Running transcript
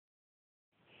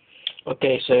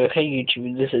Okay, so hey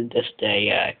YouTube, this is just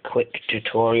a quick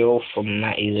tutorial from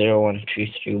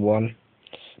Matty01231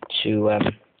 to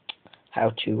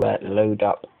how to load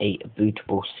up a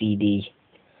bootable CD.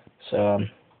 So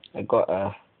I got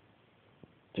a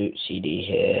boot CD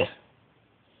here.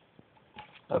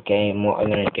 Okay, and what I'm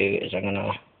gonna do is I'm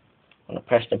gonna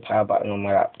press the power button on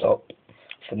my laptop.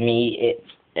 For me,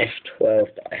 it's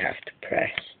F12 that I have to press.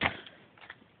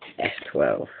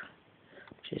 F12,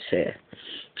 which is here.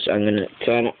 So I'm going to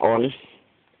turn it on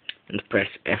and press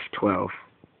F12,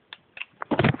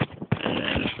 and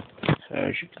then, so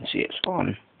as you can see, it's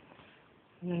on.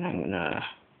 And then I'm going to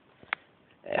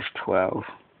F12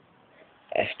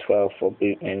 for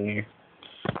boot menu.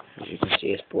 As you can see,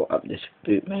 it's brought up this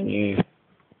boot menu.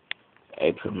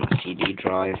 Open my CD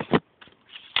drive,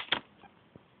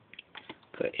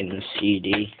 put in the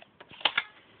CD,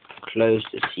 close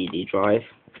the CD drive,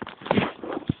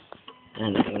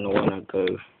 and I'm going to want to go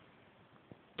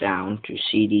down to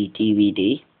CD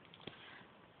DVD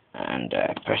and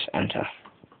press enter.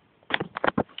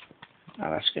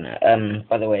 Now that's gonna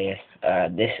by the way,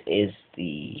 this is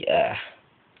the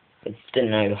I don't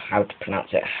know how to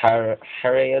pronounce it,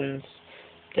 hirens,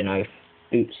 don't know,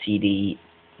 boot CD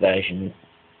version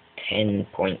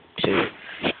 10.2,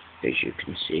 as you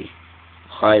can see.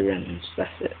 Hirens,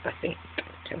 that's it, I think,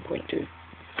 10.2.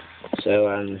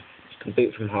 So you can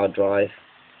boot from hard drive.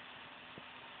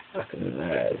 I can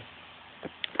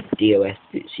DOS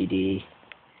boot CD.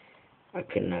 I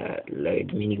can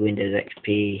load mini Windows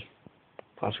XP,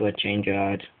 password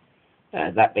changer.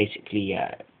 That basically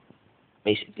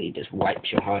just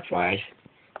wipes your hard drive,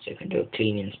 so you can do a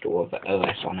clean install of the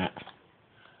OS on it.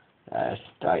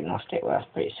 Diagnostic, well, that's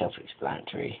pretty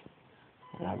self-explanatory.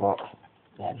 And I've got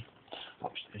them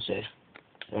options here.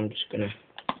 So I'm just gonna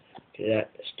do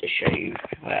that just to show you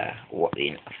what the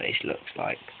interface looks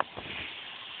like.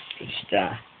 Just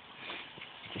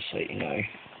so you know.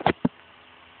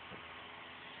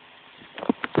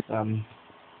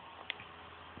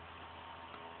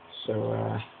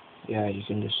 Yeah, you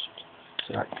can just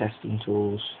select testing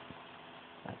tools.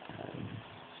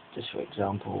 Just for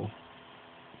example,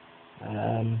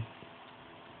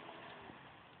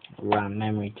 run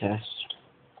memory test,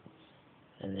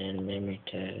 and then memory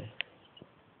test,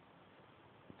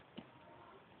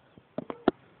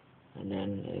 and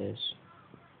then there's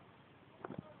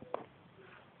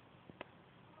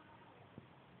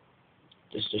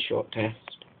just a short test.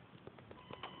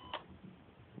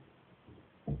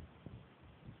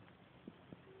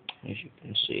 As you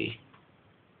can see,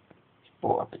 it's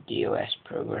brought up a DOS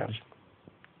program.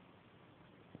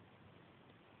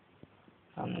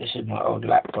 This is my old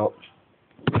laptop.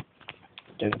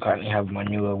 Don't currently have my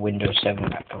newer Windows 7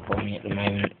 laptop on me at the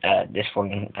moment. This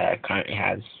one currently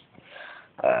has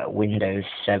Windows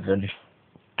 7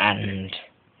 and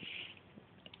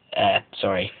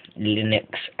Linux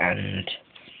and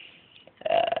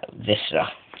Vista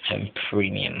Home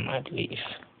Premium, I believe.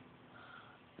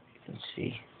 You can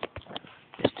see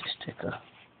just a sticker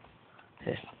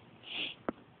here.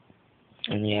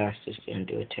 And yeah, it's just going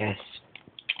to do a test.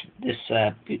 This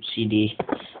boot CD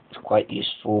is quite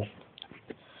useful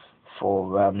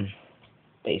for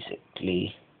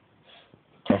basically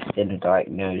testing and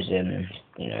diagnosing,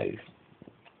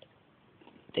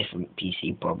 different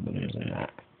PC problems and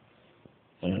that.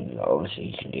 And obviously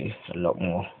you can do a lot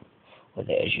more with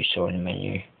it, as you saw in the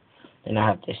menu. Then I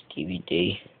have this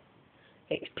DVD,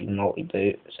 XP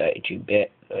Multi-Boot,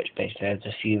 32-bit, which basically has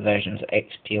a few versions of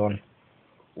XP on,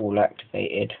 all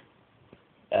activated.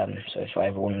 So if I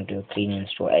ever want to do a clean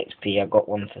install XP, I got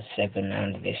one for 7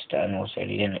 and Vista, and also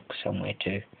Linux somewhere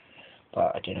too,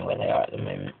 but I don't know where they are at the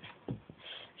moment.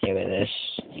 Here it is.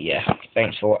 Yeah,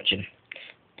 thanks for watching.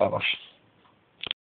 Bye bye.